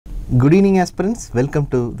Good evening aspirants, welcome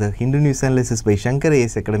to the Hindu News Analysis by Shankar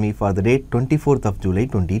AS Academy for the date 24th of July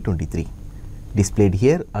 2023. Displayed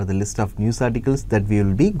here are the list of news articles that we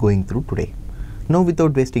will be going through today. Now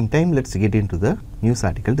without wasting time, let's get into the news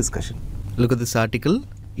article discussion. Look at this article.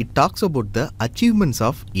 It talks about the achievements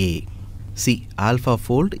of AI. See,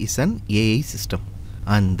 AlphaFold is an AI system,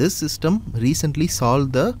 and this system recently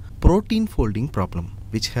solved the protein folding problem,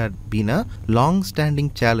 which had been a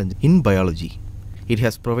long-standing challenge in biology. It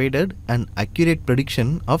has provided an accurate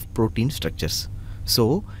prediction of protein structures.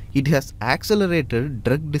 So, it has accelerated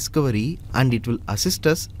drug discovery and it will assist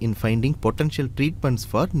us in finding potential treatments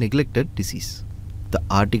for neglected disease. The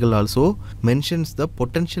article also mentions the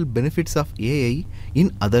potential benefits of AI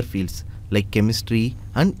in other fields like chemistry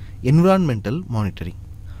and environmental monitoring.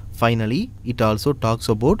 Finally, it also talks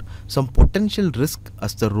about some potential risk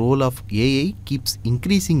as the role of AI keeps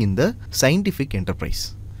increasing in the scientific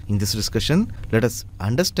enterprise. In this discussion, let us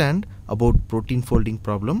understand about protein folding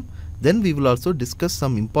problem. Then we will also discuss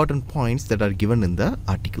some important points that are given in the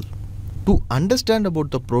article. To understand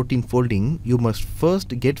about the protein folding, you must first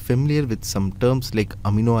get familiar with some terms like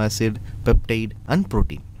amino acid, peptide and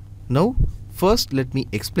protein. Now, first let me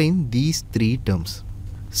explain these three terms.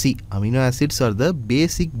 See, amino acids are the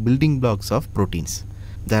basic building blocks of proteins.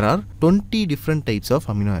 There are 20 different types of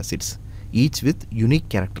amino acids, each with unique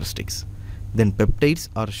characteristics. Then peptides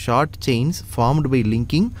are short chains formed by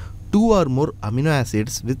linking two or more amino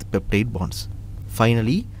acids with peptide bonds.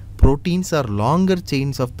 Finally, proteins are longer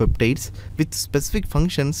chains of peptides with specific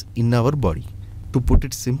functions in our body. To put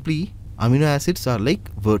it simply, amino acids are like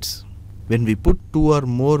words. When we put two or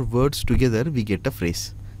more words together, we get a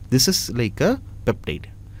phrase. This is like a peptide.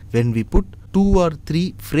 When we put two or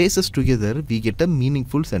three phrases together, we get a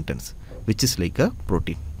meaningful sentence, which is like a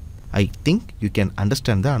protein. I think you can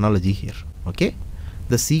understand the analogy here. Okay,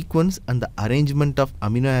 the sequence and the arrangement of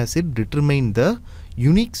amino acid determine the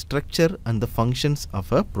unique structure and the functions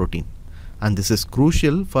of a protein, and this is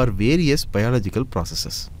crucial for various biological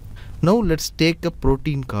processes. Now let's take a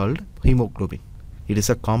protein called hemoglobin. It is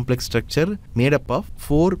a complex structure made up of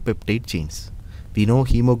 4 peptide chains. We know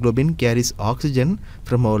hemoglobin carries oxygen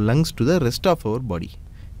from our lungs to the rest of our body.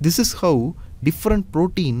 This is how different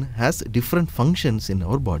protein has different functions in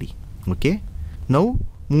our body. Okay, now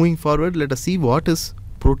moving forward, let us see what is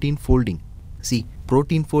protein folding. See,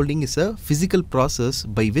 protein folding is a physical process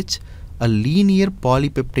by which a linear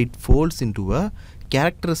polypeptide folds into a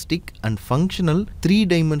characteristic and functional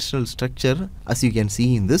three-dimensional structure, as you can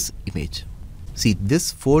see in this image. See,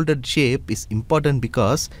 this folded shape is important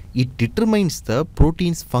because it determines the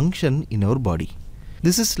protein's function in our body.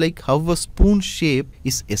 This is like how a spoon shape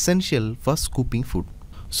is essential for scooping food.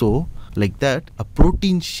 So, like that, a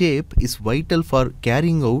protein shape is vital for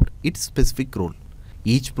carrying out its specific role.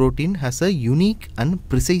 Each protein has a unique and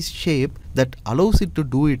precise shape that allows it to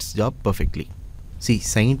do its job perfectly. See,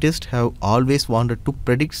 scientists have always wanted to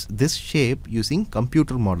predict this shape using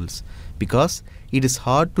computer models because it is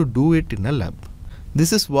hard to do it in a lab.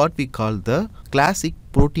 This is what we call the classic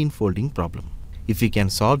protein folding problem. If we can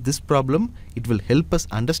solve this problem, it will help us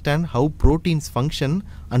understand how proteins function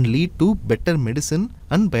and lead to better medicine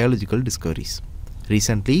and biological discoveries.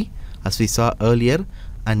 Recently, as we saw earlier,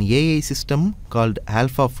 an AI system called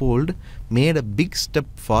AlphaFold made a big step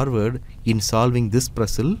forward in solving this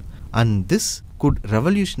puzzle, and this could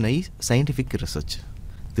revolutionize scientific research.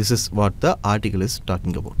 This is what the article is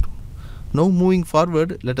talking about. Now moving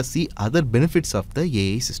forward, let us see other benefits of the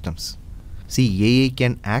AI systems. See, AI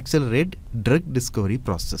can accelerate drug discovery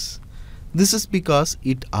process. This is because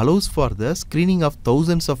it allows for the screening of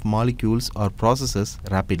thousands of molecules or processes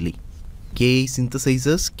rapidly. AI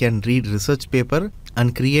synthesizers can read research paper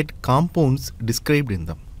and create compounds described in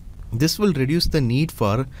them. This will reduce the need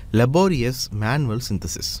for laborious manual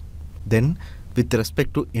synthesis. Then, with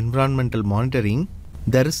respect to environmental monitoring,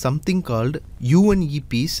 there is something called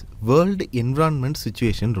UNEP's World Environment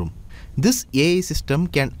Situation Room. This AI system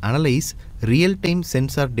can analyze real-time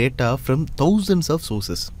sensor data from thousands of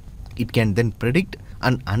sources. It can then predict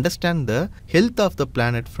and understand the health of the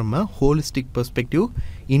planet from a holistic perspective,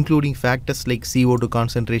 including factors like CO2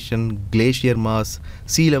 concentration, glacier mass,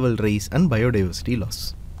 sea level rise and biodiversity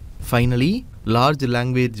loss. Finally, large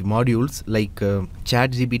language modules like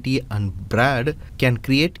ChatGPT and BRAD can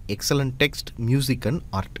create excellent text, music and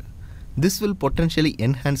art. This will potentially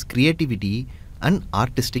enhance creativity and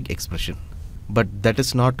artistic expression. But that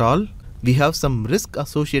is not all. We have some risk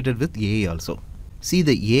associated with AI also. See,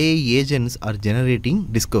 the AI agents are generating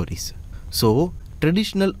discoveries. So,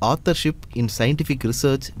 traditional authorship in scientific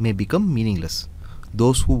research may become meaningless.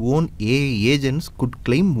 Those who own AI agents could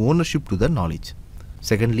claim ownership to the knowledge.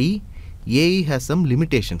 Secondly, AI has some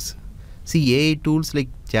limitations. See, AI tools like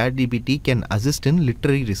ChatGPT can assist in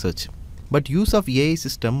literary research, but use of AI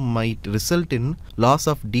system might result in loss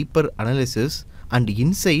of deeper analysis and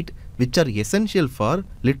insight which are essential for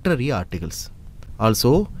literary articles.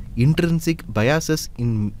 Also, intrinsic biases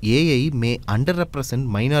in AI may underrepresent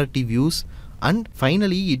minority views, and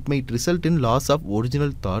finally it might result in loss of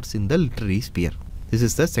original thoughts in the literary sphere. This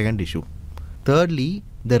is the second issue. Thirdly,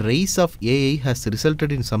 the rise of AI has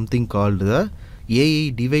resulted in something called the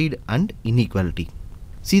AI divide and inequality.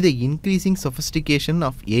 See, the increasing sophistication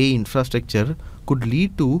of AI infrastructure could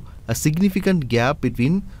lead to a significant gap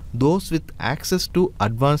between those with access to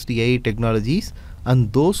advanced AI technologies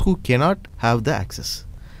and those who cannot have the access.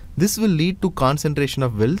 This will lead to concentration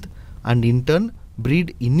of wealth and in turn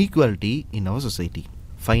breed inequality in our society.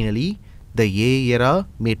 Finally, the AI era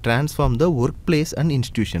may transform the workplace and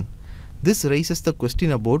institution. This raises the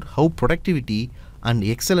question about how productivity and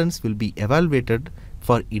excellence will be evaluated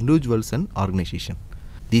for individuals and organizations.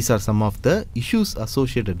 These are some of the issues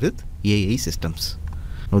associated with AI systems.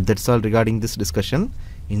 Now that's all regarding this discussion.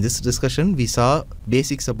 In this discussion, we saw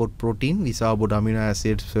basics about protein, we saw about amino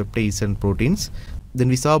acids, peptides and proteins. Then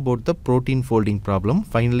we saw about the protein folding problem.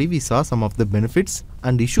 Finally, we saw some of the benefits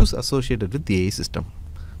and issues associated with the AI system.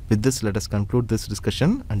 With this, let us conclude this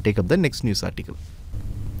discussion and take up the next news article.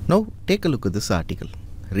 Now, take a look at this article.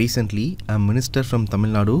 Recently, a minister from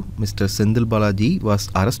Tamil Nadu, Mr. Senthil Balaji, was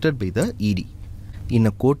arrested by the ED. In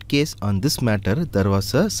a court case on this matter, there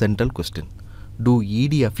was a central question. Do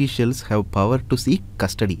ED officials have power to seek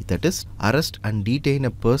custody, that is, arrest and detain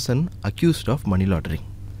a person accused of money laundering?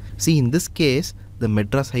 See, in this case, the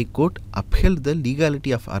Madras High Court upheld the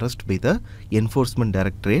legality of arrest by the Enforcement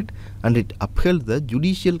Directorate and it upheld the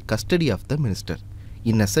judicial custody of the minister.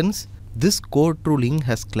 In essence, this court ruling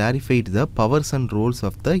has clarified the powers and roles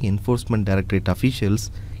of the Enforcement Directorate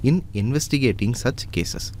officials in investigating such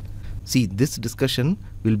cases. See, this discussion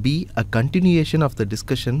will be a continuation of the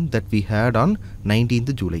discussion that we had on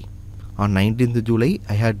 19th July. On 19th July,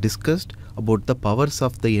 I had discussed about the powers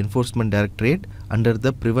of the Enforcement Directorate under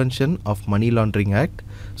the Prevention of Money Laundering Act.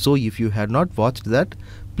 So, if you had not watched that,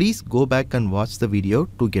 please go back and watch the video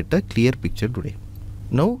to get a clear picture today.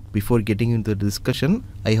 Now, before getting into the discussion,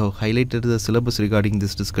 I have highlighted the syllabus regarding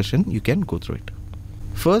this discussion. You can go through it.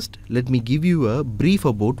 First, let me give you a brief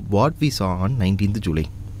about what we saw on 19th July.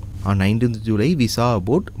 On 19th July, we saw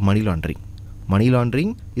about money laundering. Money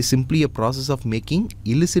laundering is simply a process of making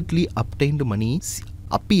illicitly obtained money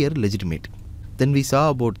appear legitimate. Then we saw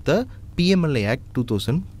about the PMLA Act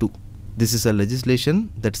 2002. This is a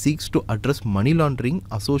legislation that seeks to address money laundering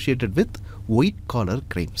associated with white-collar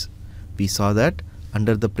crimes. We saw that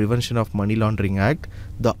under the Prevention of Money Laundering Act,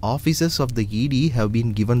 the officers of the ED have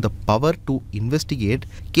been given the power to investigate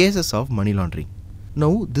cases of money laundering.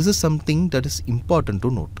 Now, this is something that is important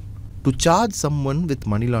to note. To charge someone with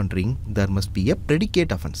money laundering, there must be a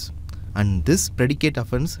predicate offence. And this predicate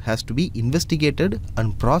offence has to be investigated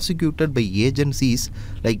and prosecuted by agencies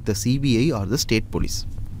like the CBI or the state police.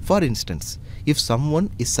 For instance, if someone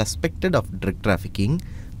is suspected of drug trafficking,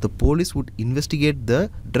 the police would investigate the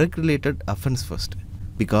drug-related offence first,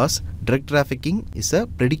 because drug trafficking is a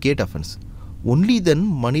predicate offence. Only then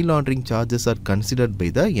money laundering charges are considered by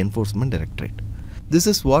the Enforcement Directorate. This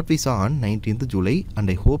is what we saw on 19th July and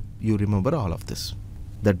I hope you remember all of this.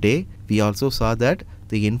 That day, we also saw that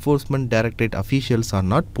the Enforcement Directorate officials are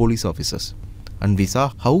not police officers and we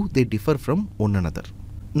saw how they differ from one another.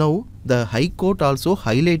 Now, the High Court also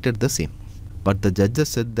highlighted the same. But the judges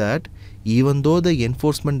said that even though the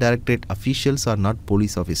Enforcement Directorate officials are not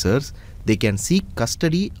police officers, they can seek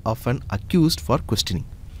custody of an accused for questioning.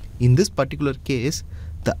 In this particular case,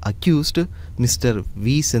 the accused, Mr.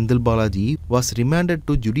 V. Senthil Balaji, was remanded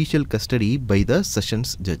to judicial custody by the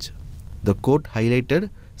Sessions Judge. The court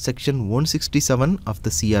highlighted Section 167 of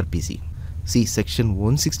the CRPC. See, Section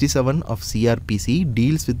 167 of CRPC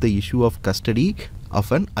deals with the issue of custody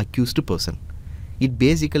of an accused person. It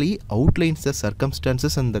basically outlines the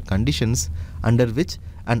circumstances and the conditions under which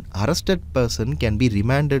an arrested person can be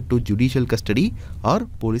remanded to judicial custody or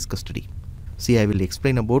police custody. See, I will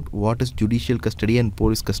explain about what is judicial custody and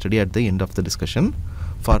police custody at the end of the discussion.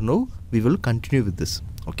 For now, we will continue with this.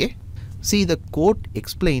 Okay. See, the court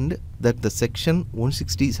explained that the section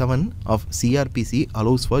 167 of CRPC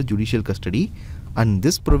allows for judicial custody and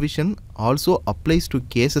this provision also applies to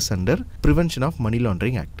cases under Prevention of Money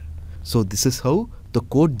Laundering Act. So, this is how the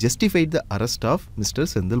court justified the arrest of Mr.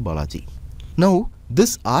 Senthil Balaji. Now,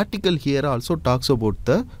 this article here also talks about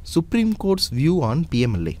the Supreme Court's view on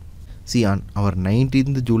PMLA. See, on our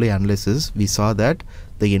 19th July analysis, we saw that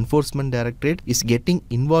the Enforcement Directorate is getting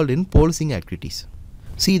involved in policing activities.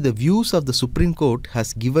 See, the views of the Supreme Court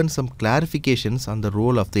has given some clarifications on the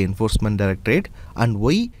role of the Enforcement Directorate and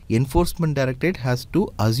why Enforcement Directorate has to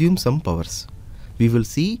assume some powers. We will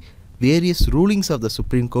see various rulings of the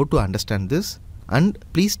Supreme Court to understand this, and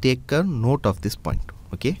please take a note of this point.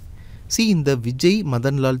 Okay. See, in the Vijay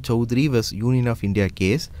Madanlal Chowdhury vs Union of India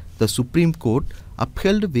case, the Supreme Court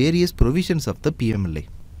upheld various provisions of the PMLA.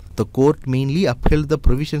 The court mainly upheld the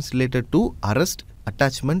provisions related to arrest,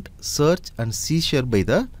 attachment, search and seizure by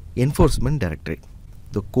the Enforcement Directorate.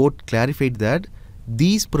 The court clarified that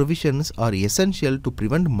these provisions are essential to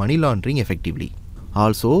prevent money laundering effectively.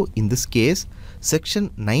 Also, in this case,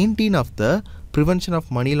 Section 19 of the Prevention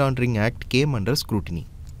of Money Laundering Act came under scrutiny.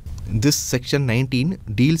 This Section 19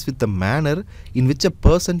 deals with the manner in which a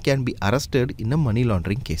person can be arrested in a money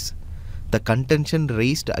laundering case. The contention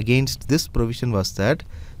raised against this provision was that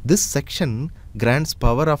this section grants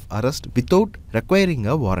power of arrest without requiring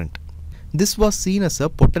a warrant. This was seen as a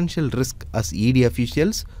potential risk as ED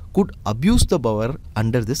officials could abuse the power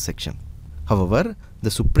under this section. However, the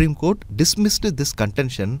Supreme Court dismissed this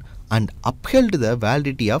contention and upheld the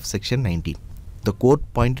validity of Section 19. The court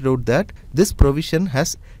pointed out that this provision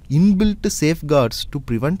has inbuilt safeguards to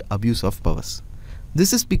prevent abuse of powers.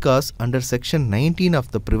 This is because under Section 19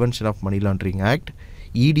 of the Prevention of Money Laundering Act,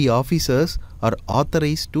 ED officers are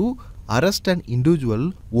authorized to arrest an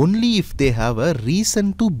individual only if they have a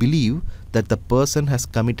reason to believe that the person has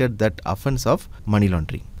committed that offense of money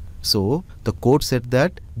laundering. So, the court said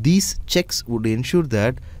that these checks would ensure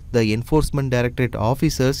that the Enforcement Directorate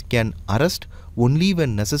officers can arrest only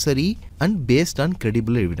when necessary and based on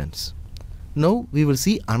credible evidence. Now, we will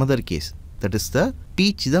see another case, that is the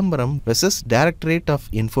P. Chidambaram versus Directorate of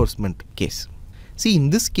Enforcement case. See, in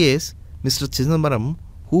this case, Mr. Chidambaram,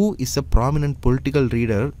 who is a prominent political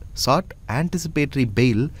leader, sought anticipatory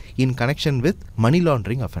bail in connection with money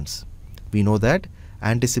laundering offense. We know that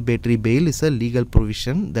anticipatory bail is a legal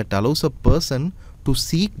provision that allows a person to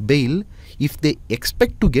seek bail if they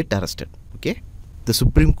expect to get arrested. Okay? The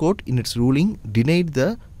Supreme Court in its ruling denied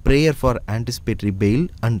the prayer for anticipatory bail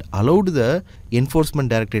and allowed the Enforcement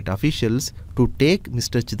Directorate officials to take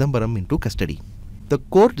Mr. Chidambaram into custody. The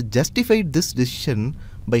court justified this decision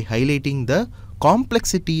by highlighting the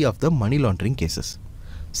complexity of the money laundering cases.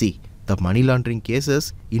 See, the money laundering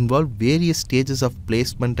cases involve various stages of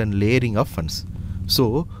placement and layering of funds.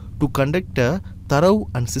 So, to conduct a thorough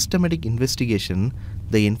and systematic investigation,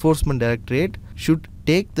 the Enforcement Directorate should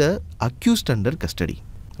take the accused under custody.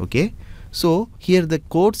 Okay? So, here the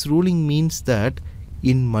court's ruling means that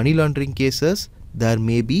in money laundering cases, there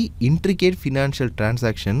may be intricate financial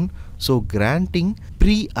transaction, so granting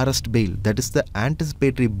pre-arrest bail, that is the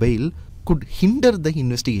anticipatory bail, could hinder the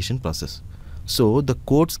investigation process. So, the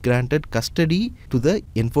courts granted custody to the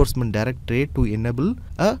Enforcement Directorate to enable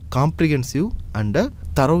a comprehensive and a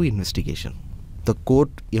thorough investigation. The court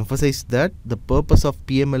emphasized that the purpose of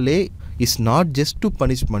PMLA is not just to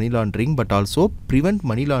punish money laundering but also prevent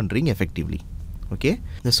money laundering effectively. Okay?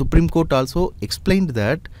 The Supreme Court also explained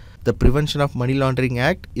that the Prevention of Money Laundering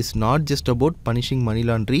Act is not just about punishing money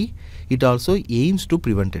laundering, it also aims to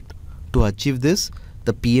prevent it. To achieve this,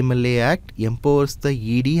 the PMLA Act empowers the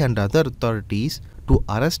ED and other authorities to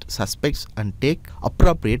arrest suspects and take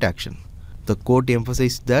appropriate action. The court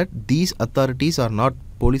emphasized that these authorities are not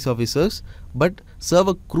police officers but serve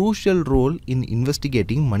a crucial role in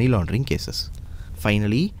investigating money laundering cases.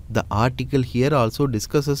 Finally, the article here also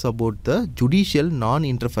discusses about the judicial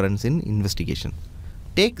non-interference in investigation.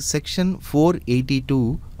 Take Section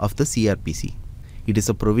 482 of the CRPC. It is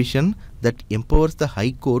a provision that empowers the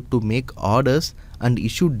High Court to make orders and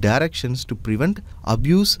issue directions to prevent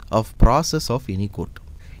abuse of process of any court.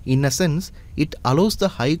 In a sense, it allows the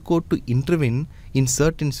High Court to intervene in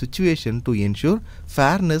certain situations to ensure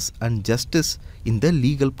fairness and justice in the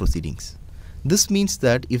legal proceedings. This means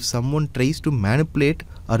that if someone tries to manipulate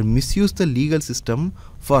or misuse the legal system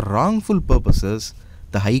for wrongful purposes,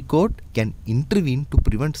 the High Court can intervene to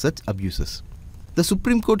prevent such abuses. The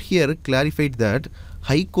Supreme Court here clarified that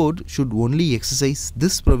High Court should only exercise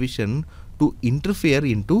this provision to interfere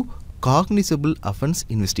into cognizable offence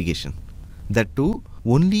investigation. That too,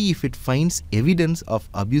 only if it finds evidence of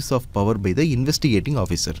abuse of power by the investigating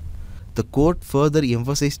officer. The court further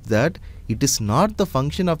emphasized that it is not the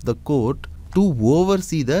function of the court to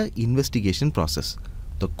oversee the investigation process.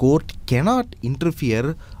 The court cannot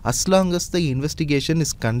interfere as long as the investigation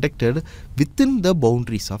is conducted within the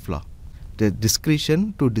boundaries of law. The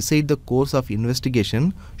discretion to decide the course of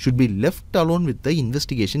investigation should be left alone with the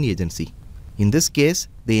investigation agency. In this case,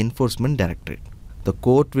 the Enforcement Directorate. The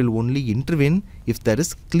court will only intervene if there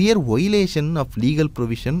is clear violation of legal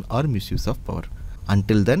provision or misuse of power.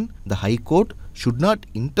 Until then, the High Court should not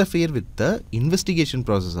interfere with the investigation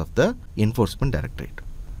process of the Enforcement Directorate.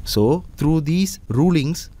 So, through these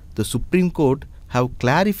rulings, the Supreme Court have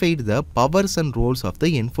clarified the powers and roles of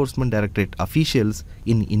the Enforcement Directorate officials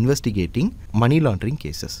in investigating money laundering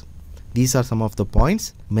cases. These are some of the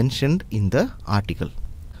points mentioned in the article.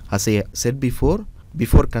 As I said before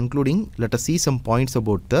concluding, let us see some points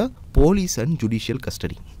about the police and judicial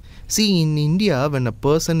custody. See, in India, when a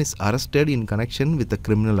person is arrested in connection with a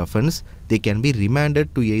criminal offence, they can be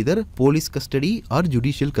remanded to either police custody or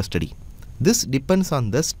judicial custody. This depends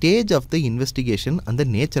on the stage of the investigation and the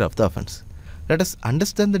nature of the offence. Let us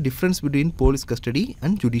understand the difference between police custody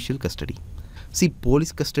and judicial custody. See,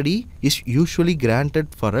 police custody is usually granted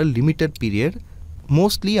for a limited period,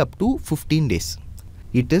 mostly up to 15 days.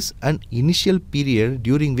 It is an initial period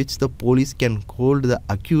during which the police can hold the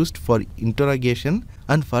accused for interrogation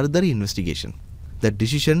and further investigation. The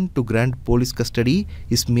decision to grant police custody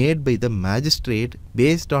is made by the magistrate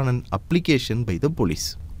based on an application by the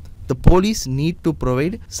police. The police need to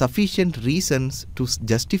provide sufficient reasons to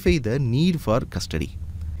justify the need for custody.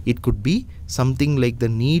 It could be something like the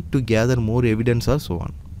need to gather more evidence or so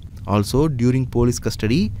on. Also, during police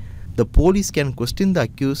custody, the police can question the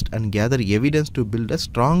accused and gather evidence to build a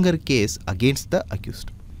stronger case against the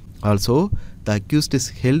accused. Also, the accused is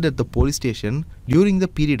held at the police station during the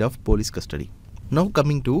period of police custody. Now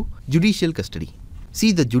coming to judicial custody.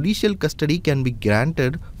 See, the judicial custody can be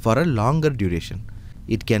granted for a longer duration.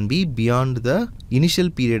 It can be beyond the initial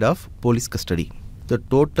period of police custody. The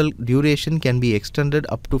total duration can be extended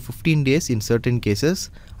up to 15 days in certain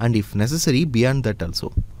cases, and if necessary beyond that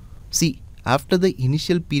also. See, after the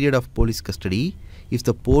initial period of police custody, if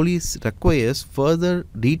the police requires further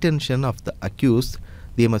detention of the accused,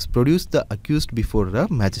 they must produce the accused before the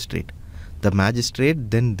magistrate. The magistrate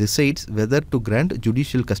then decides whether to grant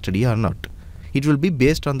judicial custody or not. It will be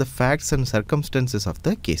based on the facts and circumstances of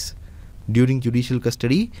the case. During judicial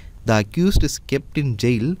custody, the accused is kept in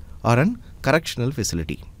jail or an correctional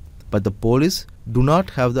facility. But the police do not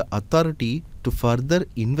have the authority to further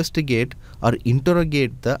investigate or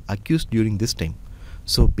interrogate the accused during this time.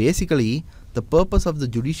 So basically, the purpose of the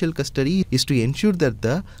judicial custody is to ensure that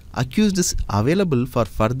the accused is available for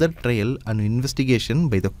further trial and investigation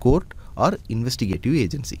by the court or investigative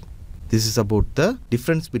agency. This is about the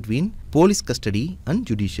difference between police custody and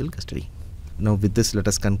judicial custody. Now with this, let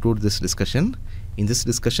us conclude this discussion. In this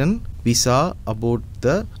discussion, we saw about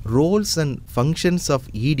the roles and functions of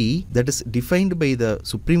ED that is defined by the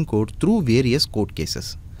Supreme Court through various court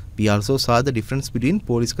cases. We also saw the difference between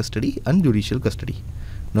police custody and judicial custody.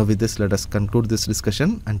 Now with this, let us conclude this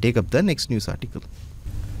discussion and take up the next news article.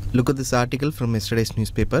 Look at this article from yesterday's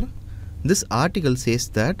newspaper. This article says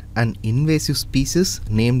that an invasive species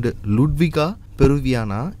named Ludwiga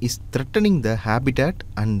peruviana is threatening the habitat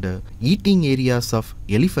and eating areas of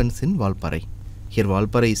elephants in Valparai. Here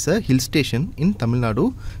Valparai is a hill station in Tamil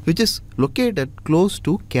Nadu which is located close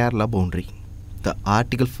to Kerala boundary. The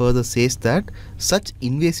article further says that such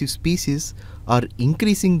invasive species are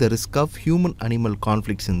increasing the risk of human-animal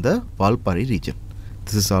conflicts in the Valparai region.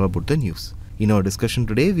 This is all about the news. In our discussion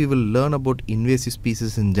today, we will learn about invasive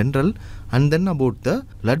species in general and then about the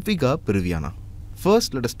Ludwiga peruviana.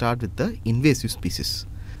 First, let us start with the invasive species.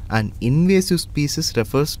 An invasive species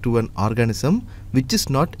refers to an organism which is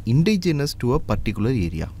not indigenous to a particular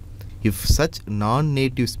area. If such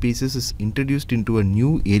non-native species is introduced into a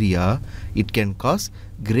new area, it can cause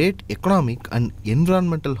great economic and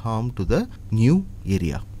environmental harm to the new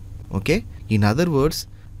area. Okay? In other words,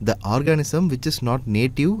 the organism which is not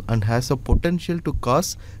native and has a potential to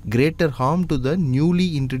cause greater harm to the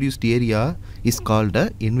newly introduced area is called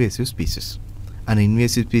an invasive species. An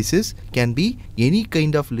invasive species can be any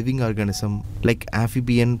kind of living organism like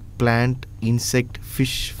amphibian, plant, insect,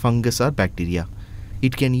 fish, fungus or bacteria.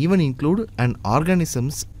 It can even include an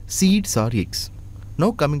organism's seeds or eggs.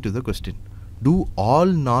 Now coming to the question, do all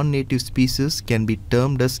non-native species can be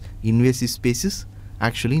termed as invasive species?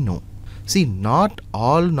 Actually no. See, not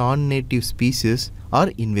all non-native species are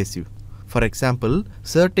invasive. For example,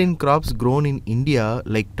 certain crops grown in India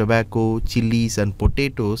like tobacco, chilies and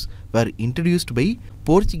potatoes were introduced by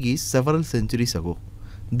Portuguese several centuries ago.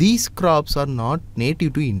 These crops are not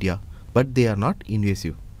native to India, but they are not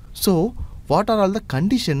invasive. So, what are all the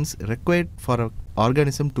conditions required for an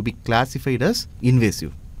organism to be classified as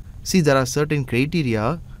invasive? See, there are certain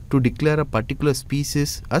criteria to declare a particular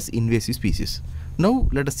species as invasive species. Now,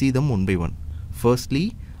 let us see them one by one.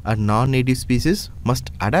 Firstly, a non-native species must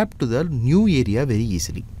adapt to the new area very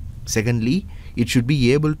easily. Secondly, it should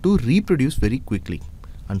be able to reproduce very quickly.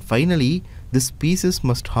 And finally, this species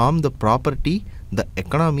must harm the property, the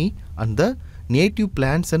economy and the native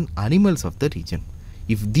plants and animals of the region.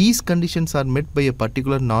 If these conditions are met by a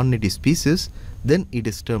particular non-native species, then it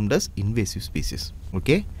is termed as invasive species.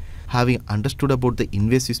 Okay. Having understood about the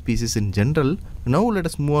invasive species in general, now let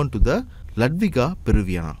us move on to the Ludwigia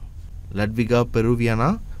peruviana. Ludwigia peruviana,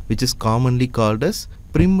 which is commonly called as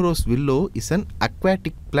primrose willow, is an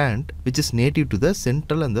aquatic plant which is native to the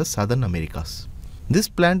Central and the Southern Americas. This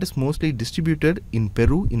plant is mostly distributed in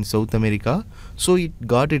Peru in South America, so it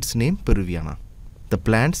got its name peruviana. The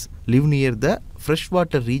plants live near the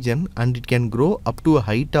freshwater region and it can grow up to a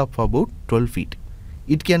height of about 12 feet.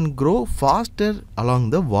 It can grow faster along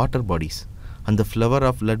the water bodies, and the flower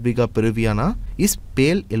of Ludwigia peruviana is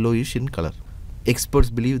pale yellowish in color. Experts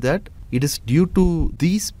believe that it is due to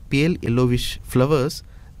these pale yellowish flowers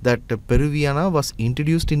that peruviana was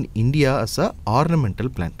introduced in India as an ornamental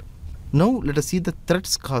plant. Now let us see the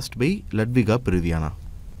threats caused by Ludwigia peruviana.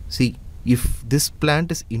 See, if this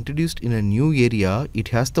plant is introduced in a new area, it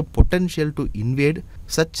has the potential to invade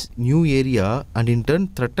such new area and in turn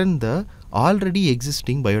threaten the already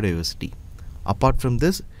existing biodiversity. Apart from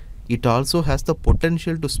this, it also has the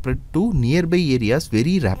potential to spread to nearby areas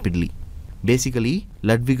very rapidly. Basically,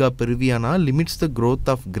 Ludwigia peruviana limits the growth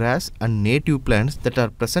of grass and native plants that are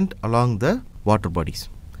present along the water bodies.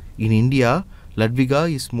 In India,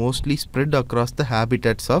 Ludwigia is mostly spread across the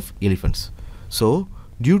habitats of elephants. So,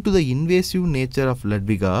 due to the invasive nature of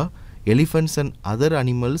Ludwigia, elephants and other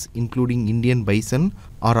animals including Indian bison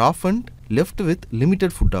are often left with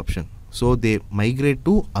limited food option. So, they migrate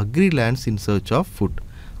to agri-lands in search of food,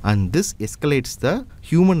 and this escalates the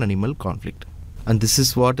human-animal conflict. And this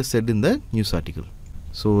is what is said in the news article.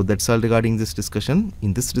 So, that's all regarding this discussion.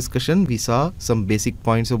 In this discussion, we saw some basic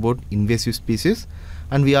points about invasive species,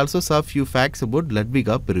 and we also saw few facts about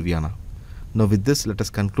Ludwigia peruviana. Now with this, let us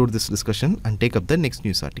conclude this discussion and take up the next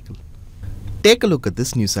news article. Take a look at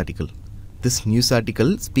this news article. This news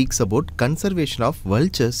article speaks about conservation of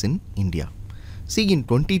vultures in India. See, in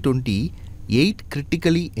 2020, 8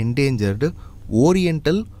 critically endangered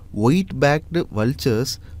oriental white-backed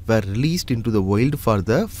vultures were released into the wild for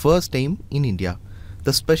the first time in India.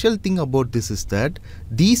 The special thing about this is that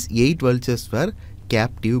these 8 vultures were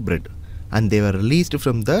captive-bred, and they were released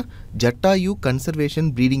from the Jatayu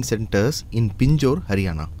Conservation Breeding Centers in Pinjore,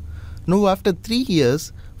 Haryana. Now after 3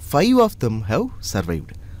 years, 5 of them have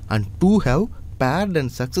survived and 2 have paired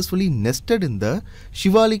and successfully nested in the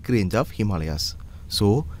Shivalik range of Himalayas.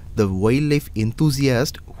 So the wildlife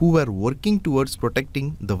enthusiasts who were working towards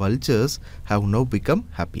protecting the vultures have now become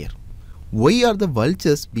happier. Why are the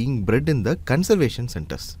vultures being bred in the conservation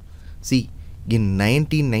centers? See, in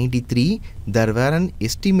 1993, there were an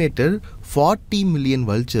estimated 40 million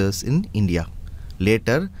vultures in India.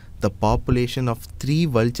 Later, the population of 3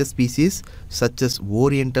 vulture species such as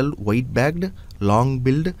oriental white-backed,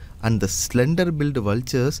 long-billed and the slender-billed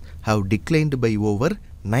vultures have declined by over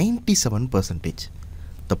 97%.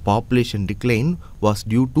 The population decline was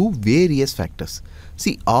due to various factors.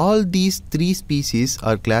 See, all these 3 species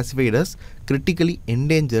are classified as critically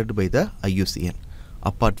endangered by the IUCN.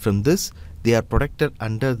 Apart from this, they are protected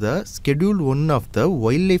under the Schedule 1 of the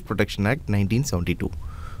Wildlife Protection Act 1972.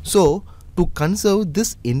 So, to conserve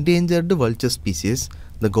this endangered vulture species,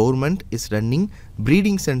 the government is running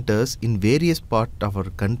breeding centers in various parts of our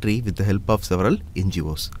country with the help of several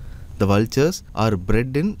NGOs. The vultures are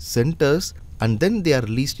bred in centers and then they are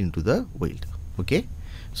released into the wild. Okay.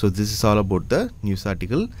 So, this is all about the news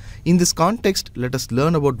article. In this context, let us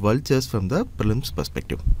learn about vultures from the prelims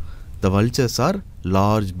perspective. The vultures are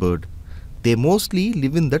large bird. They mostly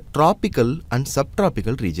live in the tropical and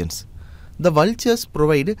subtropical regions. The vultures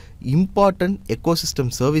provide important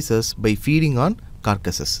ecosystem services by feeding on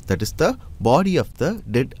carcasses, that is the body of the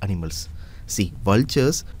dead animals. See,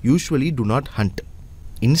 vultures usually do not hunt.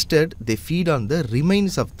 Instead, they feed on the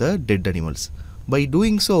remains of the dead animals. By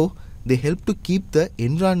doing so, they help to keep the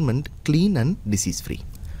environment clean and disease-free.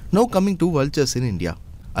 Now coming to vultures in India.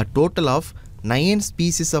 A total of 9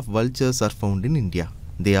 species of vultures are found in India.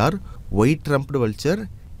 They are white-rumped vulture,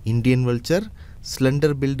 Indian vulture,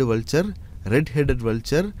 slender-billed vulture, red-headed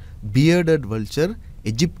vulture, bearded vulture,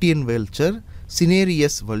 Egyptian vulture,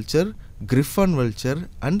 cinereous vulture, griffon vulture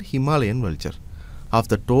and Himalayan vulture. Of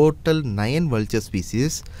the total 9 vulture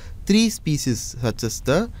species, 3 species such as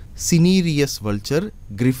the cinereous vulture,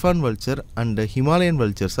 griffon vulture and Himalayan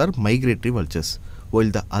vultures are migratory vultures, while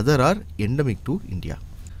the other are endemic to India.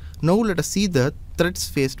 Now let us see the threats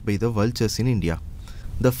faced by the vultures in India.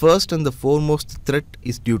 The first and the foremost threat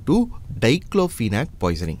is due to diclofenac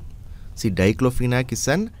poisoning. See, diclofenac is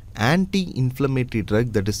an anti-inflammatory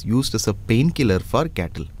drug that is used as a painkiller for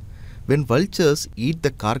cattle. When vultures eat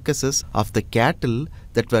the carcasses of the cattle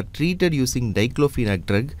that were treated using diclofenac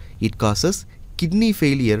drug, it causes kidney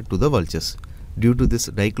failure to the vultures. Due to this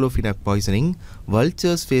diclofenac poisoning,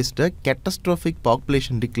 vultures faced a catastrophic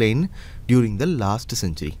population decline during the last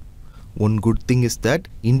century. One good thing is that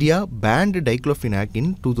India banned diclofenac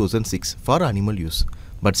in 2006 for animal use,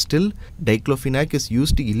 but still diclofenac is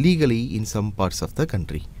used illegally in some parts of the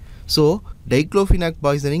country. So, diclofenac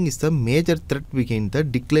poisoning is the major threat behind the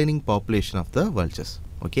declining population of the vultures.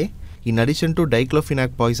 Okay. In addition to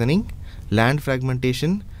diclofenac poisoning, land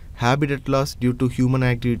fragmentation, habitat loss due to human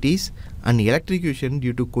activities, and electrocution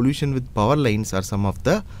due to collision with power lines are some of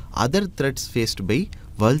the other threats faced by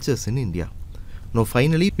vultures in India. Now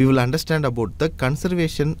finally, we will understand about the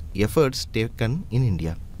conservation efforts taken in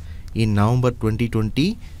India. In November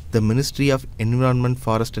 2020, the Ministry of Environment,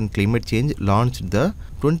 Forest and Climate Change launched the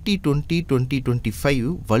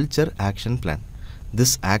 2020-2025 Vulture Action Plan.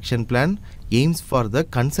 This action plan aims for the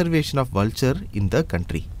conservation of vulture in the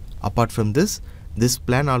country. Apart from this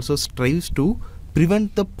plan also strives to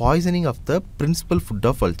prevent the poisoning of the principal food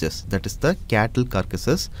of vultures, that is the cattle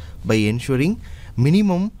carcasses, by ensuring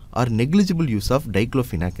minimum or negligible use of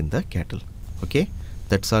diclofenac in the cattle. Okay,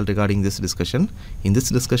 that's all regarding this discussion. In this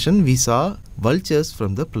discussion, we saw vultures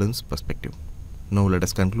from the prelims perspective. Now let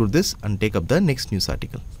us conclude this and take up the next news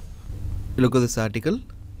article. Look at this article.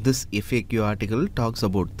 This FAQ article talks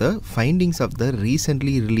about the findings of the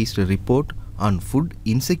recently released report on food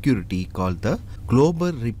insecurity called the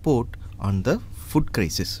Global Report on the Food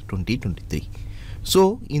Crisis 2023.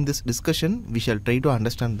 So, in this discussion, we shall try to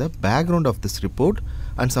understand the background of this report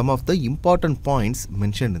and some of the important points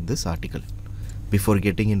mentioned in this article. Before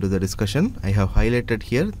getting into the discussion, I have highlighted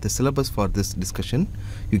here the syllabus for this discussion.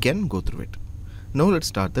 You can go through it. Now, let's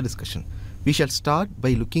start the discussion. We shall start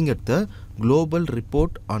by looking at the Global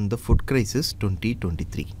Report on the Food Crisis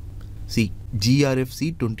 2023. See,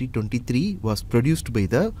 GRFC 2023 was produced by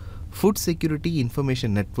the Food Security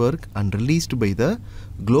Information Network and released by the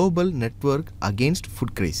Global Network Against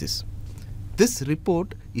Food Crisis. This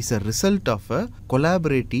report is a result of a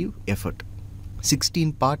collaborative effort.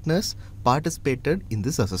 16 partners participated in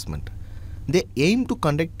this assessment. They aim to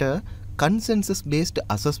conduct a consensus-based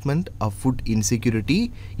assessment of food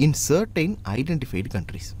insecurity in certain identified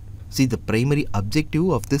countries. See, the primary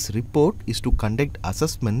objective of this report is to conduct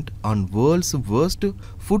assessment on world's worst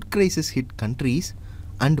food crisis hit countries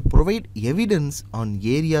and provide evidence on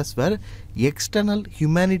areas where external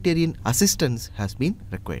humanitarian assistance has been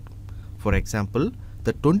required. For example,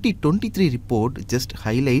 the 2023 report just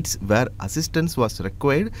highlights where assistance was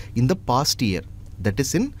required in the past year, that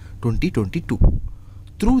is in 2022.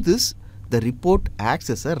 Through this, the report acts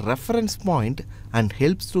as a reference point and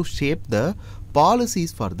helps to shape the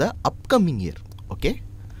policies for the upcoming year. Okay.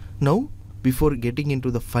 Now, before getting into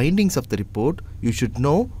the findings of the report, you should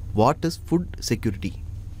know what is food security.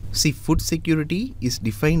 See, food security is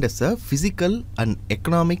defined as a physical and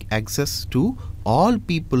economic access to all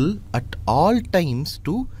people at all times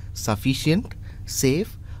to sufficient,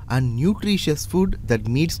 safe and nutritious food that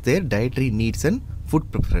meets their dietary needs and food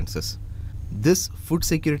preferences. This food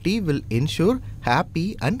security will ensure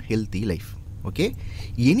happy and healthy life. Okay.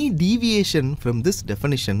 Any deviation from this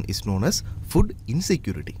definition is known as food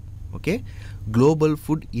insecurity. Okay. Global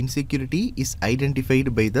food insecurity is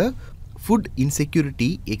identified by the Food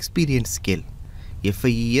Insecurity Experience Scale.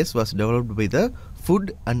 FIES was developed by the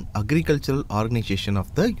Food and Agricultural Organization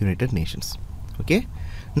of the United Nations. Okay.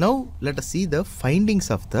 Now let us see the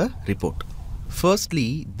findings of the report.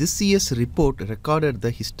 Firstly, this year's report recorded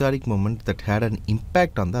the historic moment that had an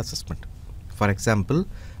impact on the assessment. For example,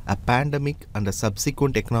 a pandemic and a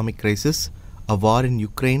subsequent economic crisis, a war in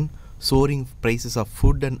Ukraine, soaring prices of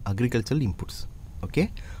food and agricultural inputs.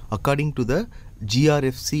 Okay. According to the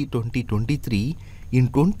GRFC 2023, in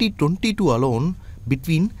 2022 alone,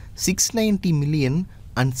 between 690 million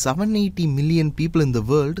and 780 million people in the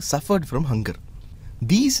world suffered from hunger.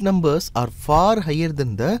 These numbers are far higher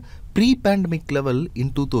than the pre-pandemic level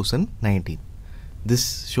in 2019.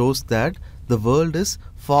 This shows that the world is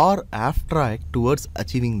far off track towards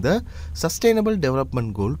achieving the Sustainable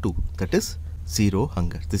Development Goal 2, that is zero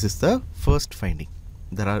hunger. This is the first finding.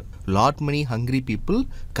 There are lot many hungry people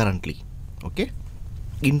currently. Okay.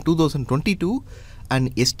 In 2022,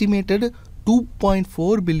 an estimated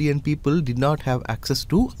 2.4 billion people did not have access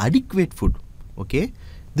to adequate food. Okay.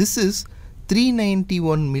 This is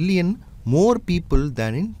 391 million more people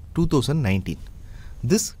than in 2019.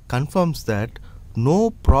 This confirms that no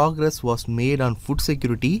progress was made on food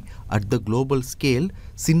security at the global scale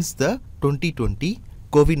since the 2020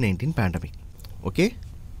 COVID-19 pandemic. Okay.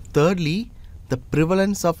 Thirdly, the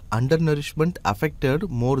prevalence of undernourishment affected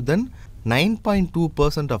more than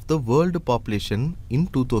 9.2% of the world population in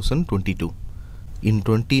 2022. In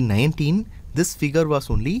 2019, this figure was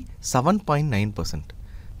only 7.9%.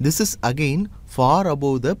 This is again far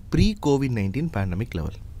above the pre-COVID-19 pandemic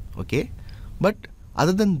level. Okay, but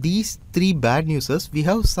other than these three bad newses, we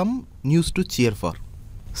have some news to cheer for.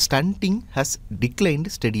 Stunting has declined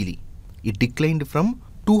steadily. It declined from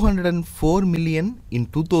 204 million in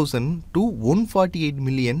 2000 to 148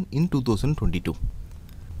 million in 2022.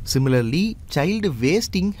 Similarly, child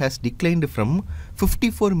wasting has declined from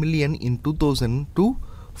 54 million in 2000 to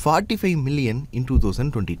 45 million in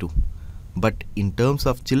 2022. But in terms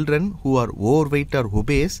of children who are overweight or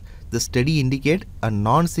obese, the study indicates a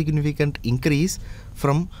non-significant increase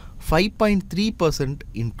from 5.3%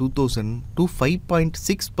 in 2000 to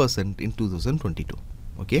 5.6% in 2022.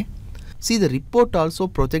 Okay. See, the report also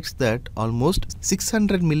projects that almost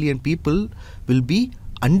 600 million people will be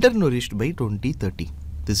undernourished by 2030.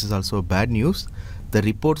 This is also bad news. The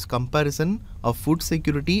report's comparison of food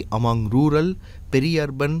security among rural,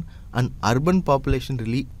 peri-urban and urban population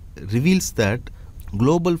reveals that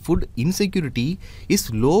global food insecurity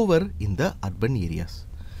is lower in the urban areas.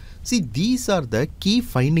 See, these are the key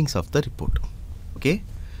findings of the report. Okay.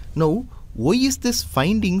 Now, why is this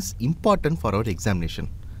findings important for our examination?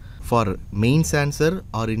 For mains answer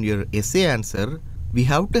or in your essay answer, we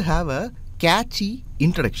have to have a catchy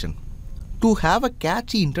introduction. To have a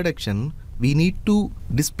catchy introduction, we need to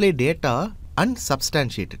display data and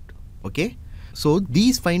substantiate it. Okay. So,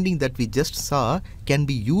 these findings that we just saw can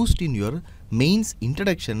be used in your mains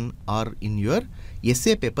introduction or in your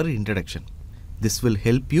essay paper introduction. This will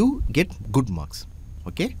help you get good marks.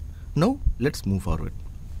 Okay. Now, let's move forward.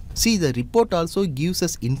 See, the report also gives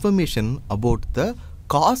us information about the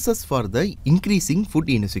causes for the increasing food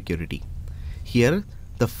insecurity. Here,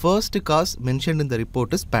 the first cause mentioned in the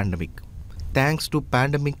report is pandemic. Thanks to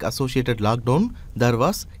pandemic associated lockdown, there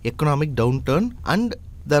was economic downturn and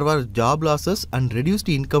there were job losses and reduced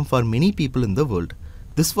income for many people in the world.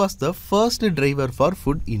 This was the first driver for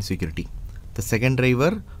food insecurity. The second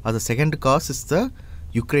driver or the second cause is the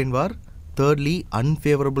Ukraine war. Thirdly,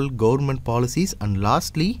 unfavorable government policies, and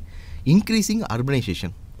lastly, increasing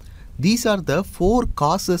urbanization. These are the four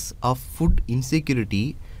causes of food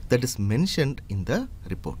insecurity that is mentioned in the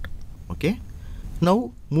report. Okay.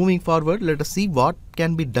 Now, moving forward, let us see what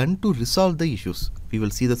can be done to resolve the issues. We will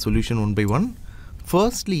see the solution one by one.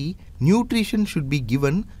 Firstly, nutrition should be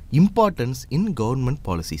given importance in government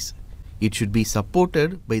policies. It should be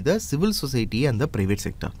supported by the civil society and the private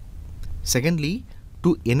sector. Secondly,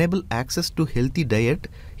 to enable access to healthy diet,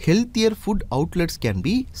 healthier food outlets can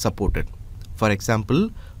be supported. For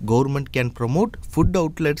example, government can promote food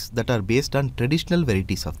outlets that are based on traditional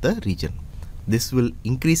varieties of the region. This will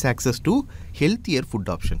increase access to healthier food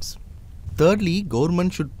options. Thirdly,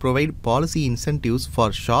 government should provide policy incentives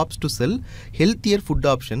for shops to sell healthier food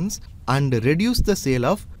options and reduce the sale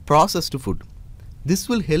of processed food. This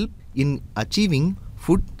will help in achieving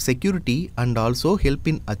food security and also help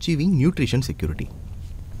in achieving nutrition security.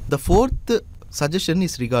 The fourth suggestion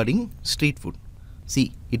is regarding street food.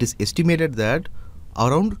 See, it is estimated that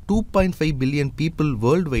around 2.5 billion people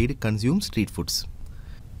worldwide consume street foods.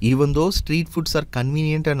 Even though street foods are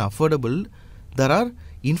convenient and affordable, there are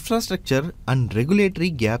infrastructure and regulatory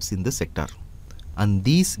gaps in the sector, and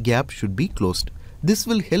these gaps should be closed. This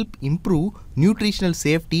will help improve nutritional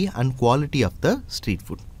safety and quality of the street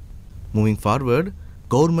food. Moving forward,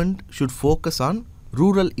 government should focus on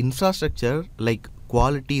rural infrastructure like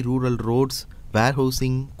quality rural roads,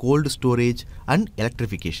 warehousing, cold storage and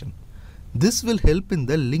electrification. This will help in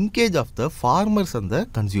the linkage of the farmers and the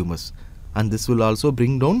consumers, and this will also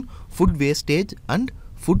bring down food wastage and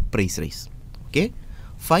food price rise. Okay.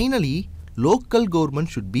 Finally, local government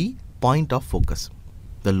should be point of focus.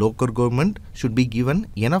 The local government should be given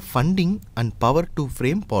enough funding and power to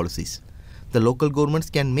frame policies. The local governments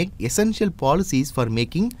can make essential policies for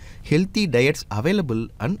making healthy diets available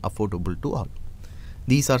and affordable to all.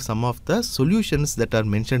 These are some of the solutions that are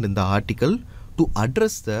mentioned in the article to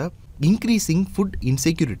address the increasing food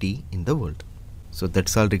insecurity in the world. So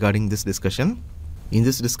that's all regarding this discussion. In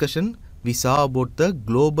this discussion, we saw about the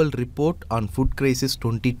Global Report on Food Crisis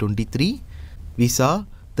 2023. We saw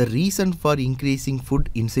the reason for increasing food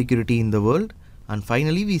insecurity in the world. And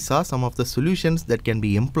finally, we saw some of the solutions that can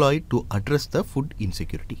be employed to address the food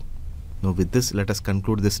insecurity. Now with this, let us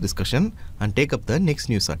conclude this discussion and take up the next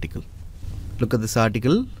news article. Look at this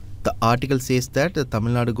article. The article says that the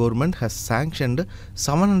Tamil Nadu government has sanctioned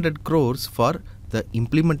 700 crores for the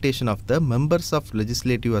implementation of the Members of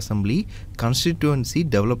Legislative Assembly Constituency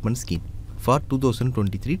Development Scheme for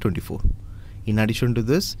 2023-24. In addition to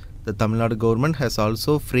this, the Tamil Nadu government has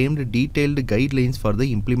also framed detailed guidelines for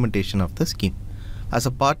the implementation of the scheme. As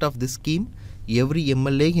a part of this scheme, every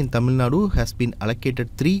MLA in Tamil Nadu has been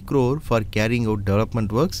allocated 3 crore for carrying out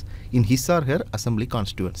development works in his or her assembly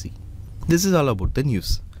constituency. This is all about the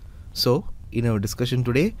news. So, in our discussion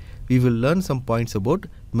today, we will learn some points about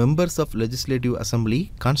Members of Legislative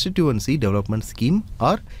Assembly Constituency Development Scheme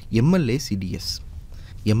or MLA CDS.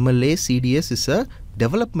 MLA CDS is a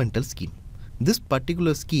developmental scheme. This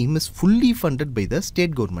particular scheme is fully funded by the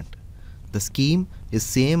state government. The scheme is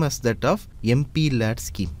same as that of MP-led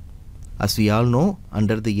scheme. As we all know,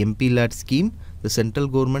 under the MP-led scheme, the central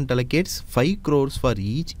government allocates 5 crores for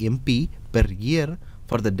each MP per year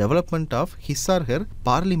for the development of his or her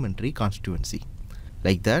parliamentary constituency.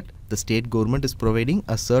 Like that, the state government is providing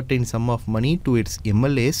a certain sum of money to its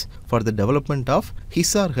MLAs for the development of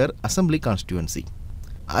his or her assembly constituency.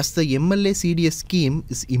 As the MLA CDS scheme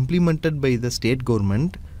is implemented by the state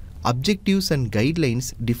government, objectives and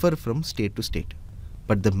guidelines differ from state to state.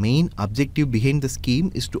 But the main objective behind the scheme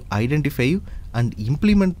is to identify and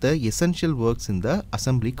implement the essential works in the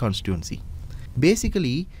assembly constituency.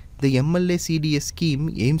 Basically, the MLA CDS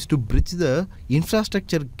scheme aims to bridge the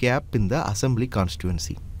infrastructure gap in the assembly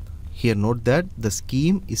constituency. Here note that the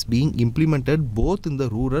scheme is being implemented both in the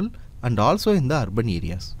rural and also in the urban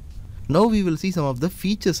areas. Now we will see some of the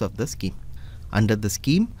features of the scheme. Under the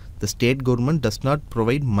scheme, the state government does not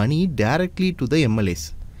provide money directly to the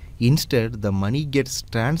MLAs. Instead, the money gets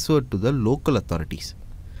transferred to the local authorities.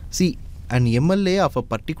 See, an MLA of a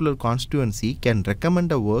particular constituency can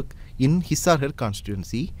recommend a work in his or her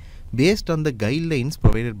constituency based on the guidelines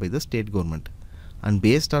provided by the state government. And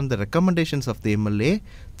based on the recommendations of the MLA,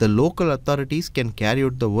 the local authorities can carry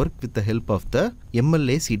out the work with the help of the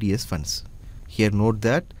MLA CDS funds. Here note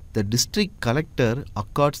that the district collector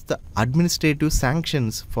accords the administrative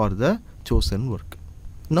sanctions for the chosen work.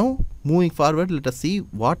 Now, moving forward, let us see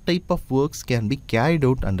what type of works can be carried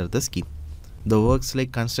out under the scheme. The works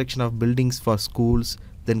like construction of buildings for schools,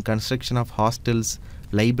 then construction of hostels,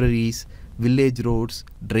 libraries, village roads,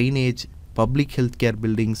 drainage, public healthcare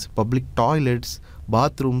buildings, public toilets,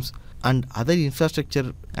 bathrooms, and other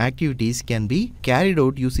infrastructure activities can be carried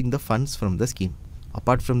out using the funds from the scheme.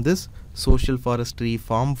 Apart from this, social forestry,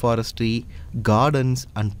 farm forestry, gardens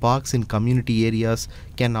and parks in community areas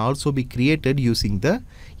can also be created using the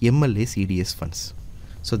MLA CDS funds.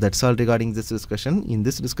 So that's all regarding this discussion. In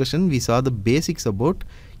this discussion, we saw the basics about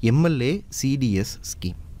MLA CDS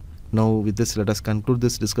scheme. Now with this, let us conclude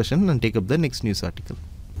this discussion and take up the next news article.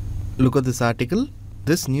 Look at this article.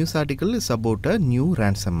 This news article is about a new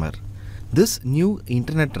ransomware. This new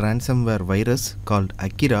internet ransomware virus called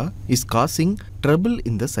Akira is causing trouble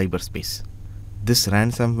in the cyberspace. This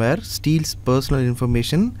ransomware steals personal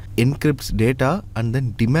information, encrypts data, and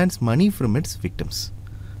then demands money from its victims.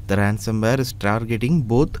 The ransomware is targeting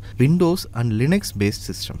both Windows and Linux-based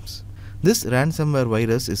systems. This ransomware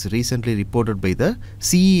virus is recently reported by the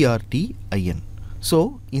CERT-IN.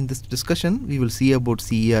 So, in this discussion, we will see about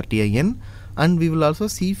CERT-IN and we will also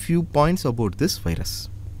see few points about this virus.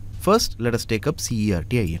 First, let us take up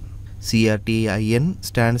CERT-IN. CERT-IN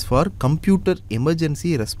stands for Computer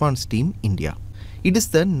Emergency Response Team India. It is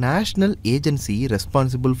the national agency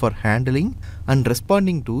responsible for handling and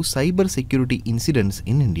responding to cyber security incidents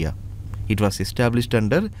in India. It was established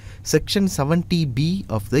under Section 70B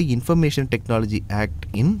of the Information Technology Act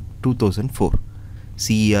in 2004.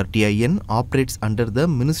 CERT-IN operates under the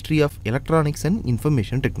Ministry of Electronics and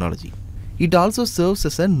Information Technology. It also serves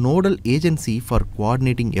as a nodal agency for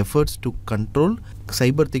coordinating efforts to control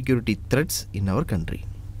cybersecurity threats in our country.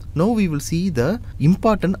 Now we will see the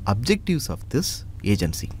important objectives of this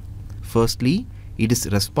agency. Firstly, it is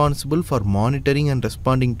responsible for monitoring and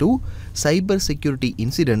responding to cybersecurity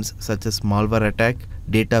incidents such as malware attack,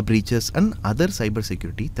 data breaches, and other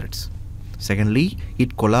cybersecurity threats. Secondly,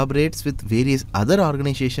 it collaborates with various other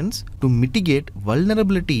organizations to mitigate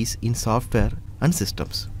vulnerabilities in software and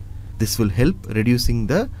systems. This will help reducing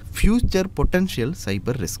the future potential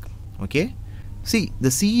cyber risk. Okay. See, the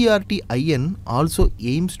CERT-IN also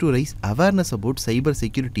aims to raise awareness about cyber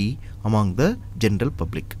security among the general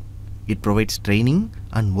public. It provides training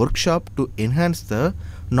and workshop to enhance the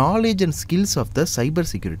knowledge and skills of the cyber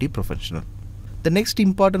security professional. The next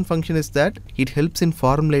important function is that it helps in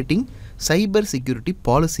formulating cyber security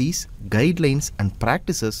policies, guidelines and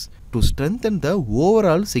practices to strengthen the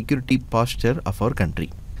overall security posture of our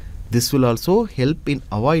country. This will also help in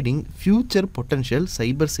avoiding future potential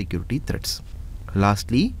cyber security threats.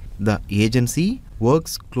 Lastly, the agency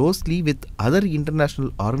works closely with other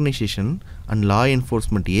international organizations and law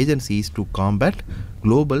enforcement agencies to combat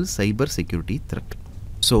global cyber security threat.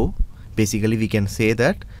 So, Basically, we can say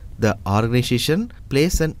that the organization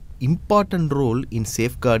plays an important role in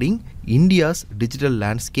safeguarding India's digital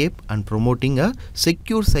landscape and promoting a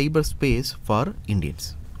secure cyberspace for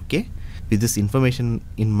Indians. Okay. With this information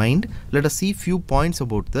in mind, let us see few points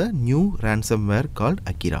about the new ransomware called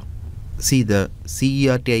Akira. See, the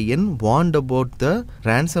CERTIN warned about the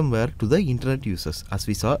ransomware to the internet users. As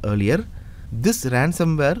we saw earlier, this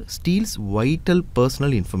ransomware steals vital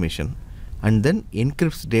personal information and then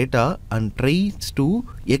encrypts data and tries to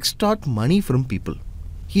extort money from people.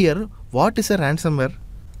 Here, what is a ransomware?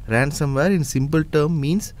 Ransomware in simple term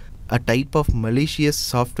means a type of malicious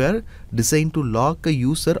software designed to lock a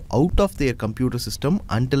user out of their computer system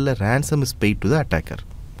until a ransom is paid to the attacker.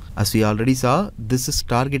 As we already saw, this is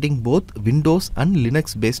targeting both Windows and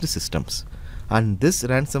Linux based systems, and this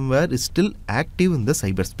ransomware is still active in the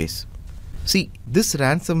cyberspace. See, this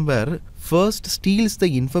ransomware first steals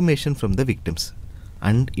the information from the victims,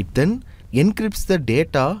 and it then encrypts the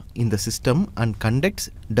data in the system and conducts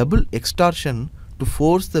double extortion to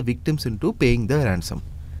force the victims into paying the ransom.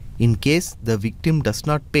 In case the victim does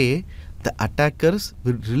not pay, the attackers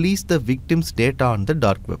will release the victim's data on the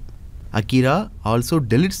dark web. Akira also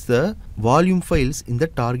deletes the volume files in the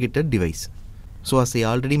targeted device. So as I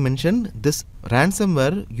already mentioned, this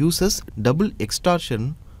ransomware uses double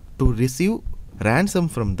extortion to receive ransom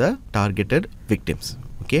from the targeted victims.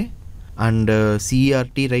 Okay, and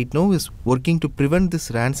CERT right now is working to prevent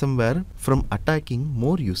this ransomware from attacking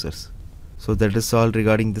more users. So that is all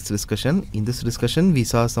regarding this discussion. In this discussion, we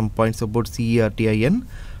saw some points about CERTIN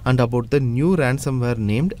and about the new ransomware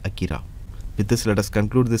named Akira. With this, let us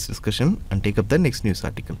conclude this discussion and take up the next news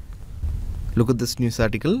article. Look at this news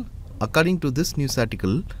article. According to this news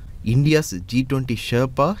article, India's G20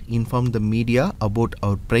 Sherpa informed the media about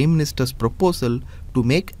our Prime Minister's proposal to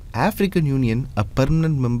make African Union a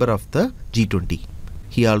permanent member of the G20.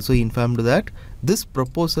 He also informed that this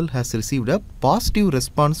proposal has received a positive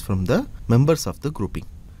response from the members of the grouping.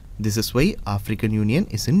 This is why African Union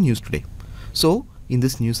is in news today. So, in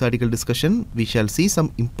this news article discussion, we shall see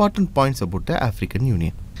some important points about the African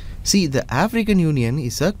Union. See, the African Union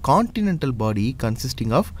is a continental body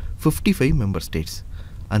consisting of 55 member states,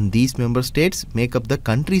 and these member states make up the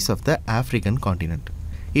countries of the African continent.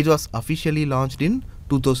 It was officially launched in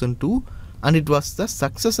 2002, and it was the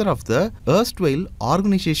successor of the erstwhile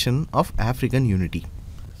Organization of African Unity.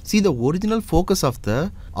 See, the original focus of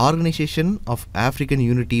the Organization of African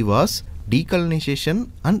Unity was decolonization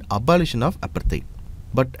and abolition of apartheid.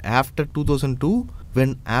 But after 2002,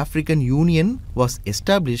 when African Union was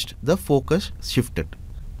established, the focus shifted.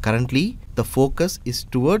 Currently, the focus is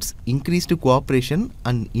towards increased cooperation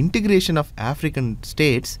and integration of African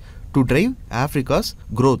states to drive Africa's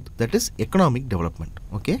growth, that is economic development.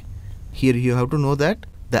 Okay. Here you have to know that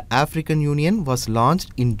the African Union was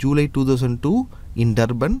launched in July 2002 in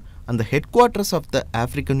Durban, and the headquarters of the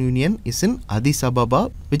African Union is in Addis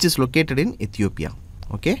Ababa, which is located in Ethiopia.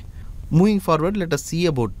 Okay. Moving forward, let us see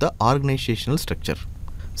about the organizational structure.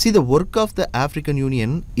 See, the work of the African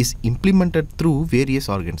Union is implemented through various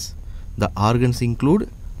organs. The organs include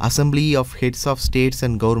Assembly of Heads of States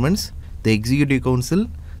and Governments, the Executive Council,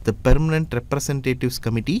 the Permanent Representatives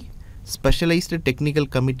Committee, Specialized Technical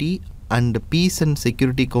Committee and Peace and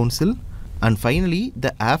Security Council, and finally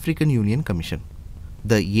the African Union Commission.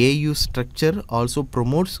 The AU structure also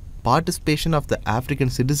promotes participation of the African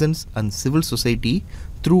citizens and civil society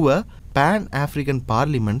through a Pan-African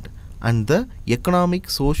Parliament and the Economic,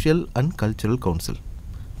 Social and Cultural Council.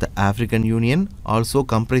 The African Union also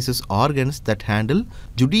comprises organs that handle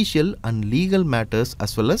judicial and legal matters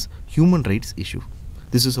as well as human rights issues.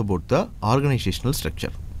 This is about the organizational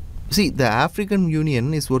structure. See, the African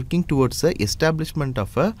Union is working towards the establishment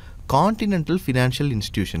of a continental financial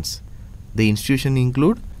institutions. The institutions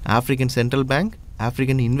include African Central Bank,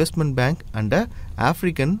 African Investment Bank and the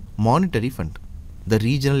African Monetary Fund. The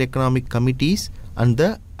regional economic committees and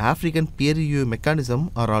the African peer review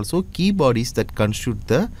mechanism are also key bodies that constitute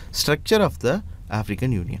the structure of the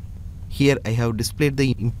African Union. Here I have displayed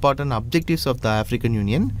the important objectives of the African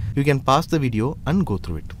Union. You can pause the video and go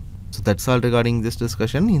through it. So that's all regarding this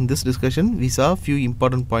discussion. In this discussion, we saw a few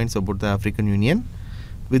important points about the African Union.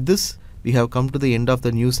 With this, we have come to the end of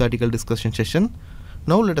the news article discussion session.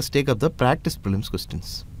 Now let us take up the practice prelims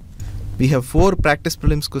questions. We have 4 practice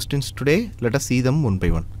prelims questions today. Let us see them one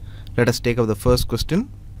by one. Let us take up the first question.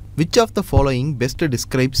 Which of the following best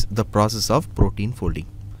describes the process of protein folding?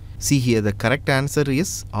 See here, the correct answer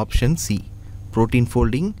is option C. Protein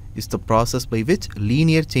folding is the process by which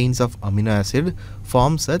linear chains of amino acid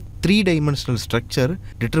forms a 3-dimensional structure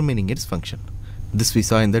determining its function. This we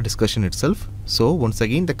saw in the discussion itself. So once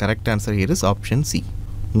again, the correct answer here is option C.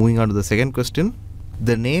 Moving on to the second question.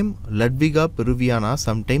 The name Ludwiga peruviana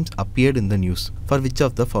sometimes appeared in the news. For which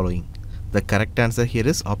of the following? The correct answer here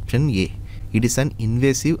is option A. It is an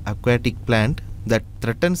invasive aquatic plant that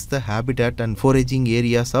threatens the habitat and foraging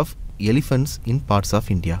areas of elephants in parts of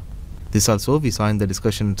India. This also we saw in the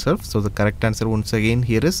discussion itself. So the correct answer once again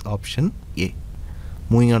here is option A.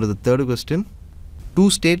 Moving on to the third question. Two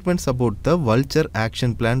statements about the Vulture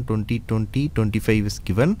Action Plan 2020-25 is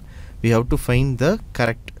given. We have to find the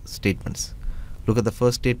correct statements. Look at the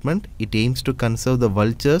first statement. It aims to conserve the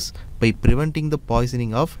vultures by preventing the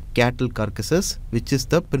poisoning of cattle carcasses, which is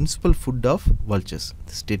the principal food of vultures.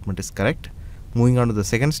 This statement is correct. Moving on to the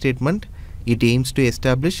second statement. It aims to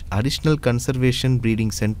establish additional conservation breeding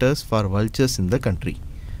centers for vultures in the country.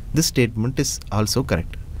 This statement is also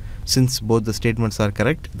correct. Since both the statements are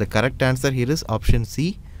correct, the correct answer here is option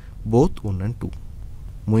C, both 1 and 2.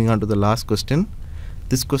 Moving on to the last question.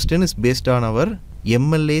 This question is based on our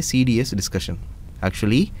MLA CDS discussion.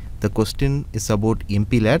 Actually, the question is about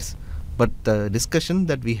MP lads, but the discussion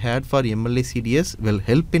that we had for MLA CDS will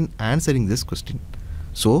help in answering this question.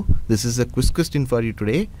 So, this is a quiz question for you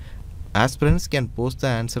today. Aspirants can post the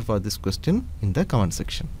answer for this question in the comment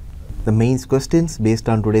section. The mains questions based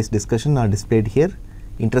on today's discussion are displayed here.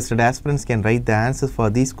 Interested aspirants can write the answers for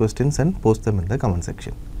these questions and post them in the comment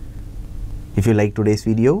section. If you like today's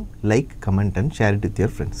video, like, comment and share it with your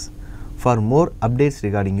friends. For more updates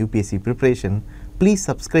regarding UPSC preparation, please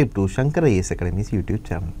subscribe to Shankar IAS Academy's YouTube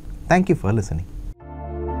channel. Thank you for listening.